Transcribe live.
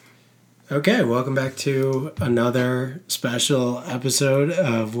Okay, welcome back to another special episode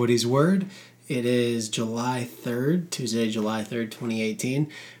of Woody's Word. It is July 3rd, Tuesday, July 3rd, 2018.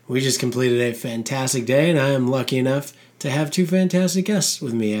 We just completed a fantastic day, and I am lucky enough to have two fantastic guests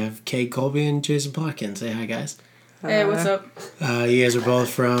with me. I have Kate Colby and Jason Plotkin. Say hi, guys. Hey, what's up? You guys are both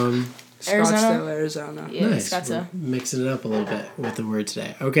from Scottsdale, Arizona. Yeah, nice. Scottsdale. We're mixing it up a little bit with the word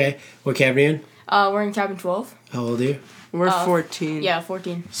today. Okay, what cabin are you in? We're in cabin 12. How old are you? We're 14. Yeah,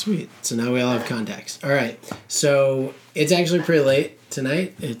 14. Sweet. So now we all have contacts. All right. So it's actually pretty late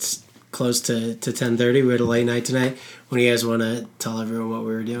tonight. It's close to 10:30. We had a late night tonight. When do you guys want to tell everyone what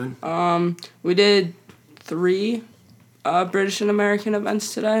we were doing? We did 3 British and American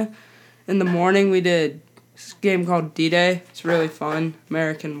events today. In the morning, we did this game called D-Day. It's really fun.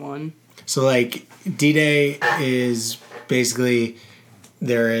 American won. So, like, D-Day is basically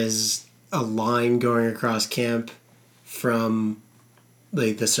there is a line going across camp from,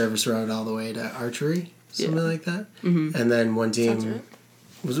 like, the service road all the way to archery, something like that. Mm-hmm. And then one team...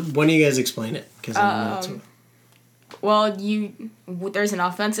 When do you guys explain it? Because I don't know. Well, there's an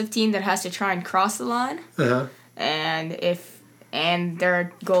offensive team that has to try and cross the line. Uh-huh. And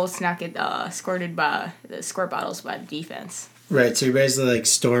their goal is to not get squirted by the squirt bottles by the defense. Right, so you're basically, like,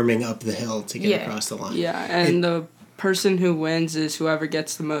 storming up the hill to get across the line. Yeah, and the person who wins is whoever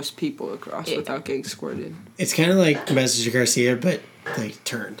gets the most people across without getting squirted. It's kind of like Message Garcia, but, like,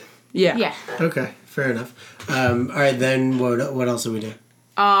 turned. Yeah. Yeah. Okay, fair enough. All right, then what else did we do?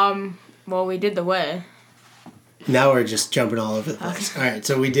 Well, we did the way. Now we're just jumping all over the place. All right,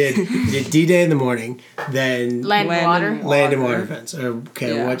 so we did D-Day in the morning, then Land and water. Land and water events.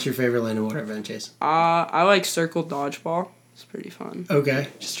 Okay, Yeah. What's your favorite land and water event, Jason? I like circle dodgeball. It's pretty fun. Okay.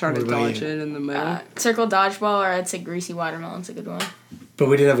 Just try to What about dodge you? it in the middle. Circle dodgeball, or I'd say greasy watermelon's a good one. But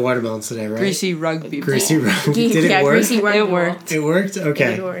we didn't have watermelons today, right? Greasy rugby ball. Greasy rugby. Did yeah, it work? greasy rugby It ball. worked. It worked?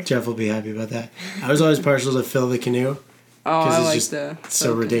 Okay. It worked. Jeff will be happy about that. I was always partial to Fill the Canoe. Oh, I It's like just the...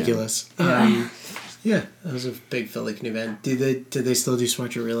 so okay. ridiculous. Yeah, that was a big Fill the Canoe event. Did they still do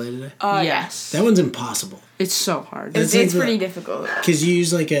Sweatshirt Relay today? Yes. That one's impossible. It's so hard. It's pretty difficult. Because you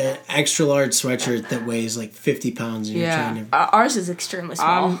use like a extra large sweatshirt that weighs like 50 pounds and you're trying to... Ours is extremely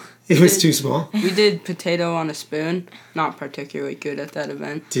small. It was too small. We did potato on a spoon. Not particularly good at that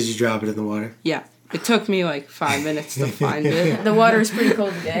event. Did you drop it in the water? Yeah. It took me like 5 minutes to find it. The water was pretty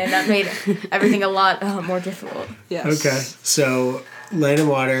cold today, and that made everything a lot more difficult. Yes. Okay. So, land and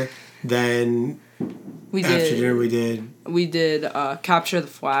water, then We after did. dinner we did... Capture the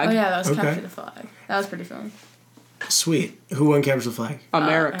flag. Oh, yeah, that was Okay. Capture the Flag. That was pretty fun. Sweet. Who won Capture the Flag?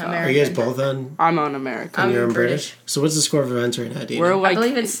 America. Are you guys both on? I'm on America. I'm You're on British. So what's the score of events right now, do you We're know? like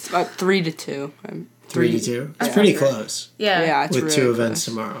believe it's- about 3-2. 3-2? It's Yeah. pretty close. Yeah. Yeah, it's With really 2 events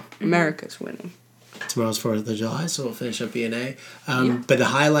close. tomorrow. America's winning. Tomorrow's 4th of July, so we'll finish up BNA. But the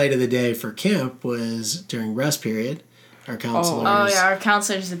highlight of the day for camp was during rest period. Our counselors... Oh, yeah, our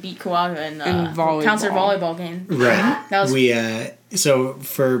counselors beat Kawaga in volleyball. counselor volleyball game. Right. That was... So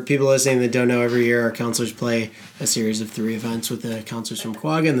for people listening that don't know, every year our counselors play a series of 3 events with the counselors from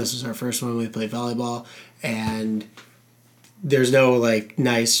Quagga, and this was our first one. We played volleyball, and there's no like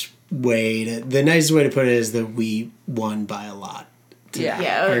nice way to... The nicest way to put it is that we won by a lot. Yeah.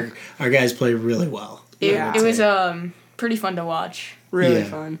 Yeah, Our guys played really well. it was pretty fun to watch. Really Yeah.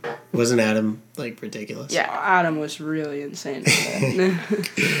 fun. Wasn't Adam like ridiculous? Yeah. Adam was really insane. Today.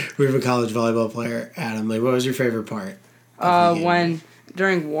 We have a college volleyball player, Adam. Like, what was your favorite part? When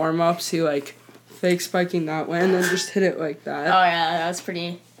during warm-ups he like fake spiking that way and then just hit it like that. Oh, yeah, that was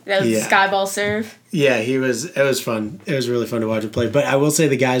pretty... That was Yeah. skyball serve. Yeah, it was fun. It was really fun to watch him play. But I will say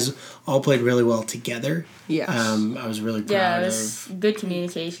the guys all played really well together. Yes. I was really proud Yeah, it of... was good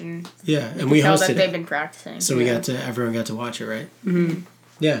communication. Yeah, and You we could tell hosted that they've it. been practicing. So everyone got to watch it, right? Mm-hmm.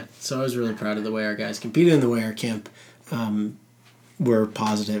 Yeah, so I was really proud of the way our guys competed and the way our camp were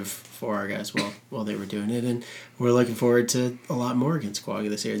positive for our guys while they were doing it. And we're looking forward to a lot more against Quagga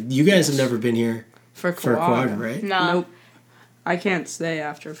this year. You guys have never been here for Quagga, right? No. Nope. I can't stay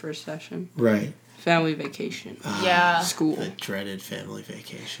after first session. Right. Family vacation. Yeah. School. The dreaded family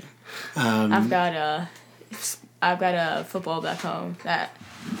vacation. I've got a football back home that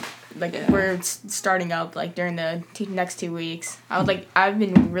we're starting up like during the next 2 weeks. I've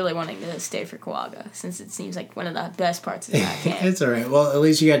been really wanting to stay for Quagga since it seems like one of the best parts of that camp. It's all right. Well, at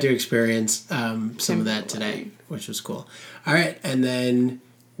least you got to experience some of that today, which was cool. All right, and then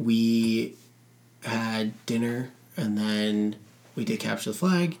we had dinner, and then we did Capture the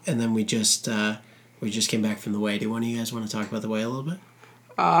Flag, and then we just came back from the way. Do one of you guys want to talk about the way a little bit?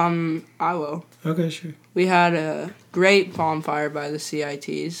 I will. Okay, sure. We had a great bonfire by the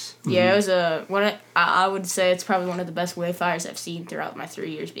CITs. Yeah, it was I would say it's probably one of the best wayfires I've seen throughout my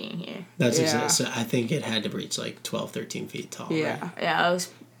 3 years being here. That's Yeah. exactly. So I think it had to reach like 12, 13 feet tall. Yeah. Right? Yeah, it was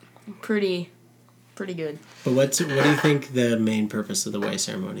pretty good. But what do you think the main purpose of the way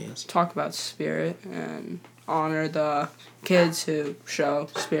ceremony is? Talk about spirit and honor the kids who show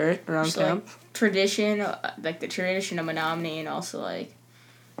spirit around Just camp. like tradition, like the tradition of Menominee, and also like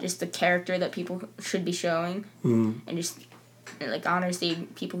just the character that people should be showing, and just like honors the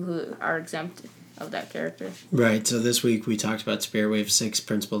people who are exempt of that character. Right. So this week we talked about spirit. We have 6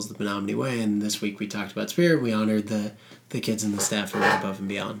 principles of the Menominee Way, and this week we talked about spirit. We honored the kids and the staff who went above and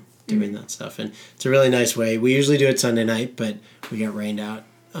beyond doing that stuff, and it's a really nice way. We usually do it Sunday night, but we got rained out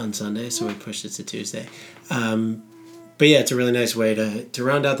on Sunday, so we pushed it to Tuesday. But yeah, it's a really nice way to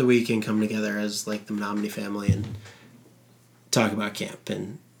round out the week and come together as like the Menominee family and talk about camp.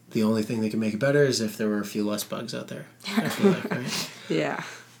 And the only thing that can make it better is if there were a few less bugs out there. I feel like, right? Yeah.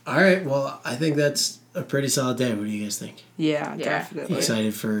 All right. Well, I think that's a pretty solid day. What do you guys think? Yeah, Yeah. definitely.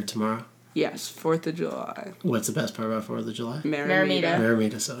 Excited for tomorrow? Yes, 4th of July. What's the best part about 4th of July? Maramita.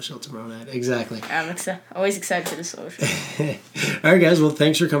 Maramita Social tomorrow night. Exactly. I'm always excited for the social. All right, guys. Well,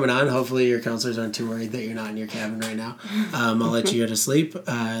 thanks for coming on. Hopefully your counselors aren't too worried that you're not in your cabin right now. I'll let you go to sleep.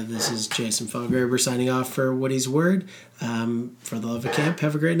 This is Jason Felgraber signing off for Woody's Word. For the love of camp,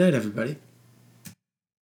 have a great night, everybody.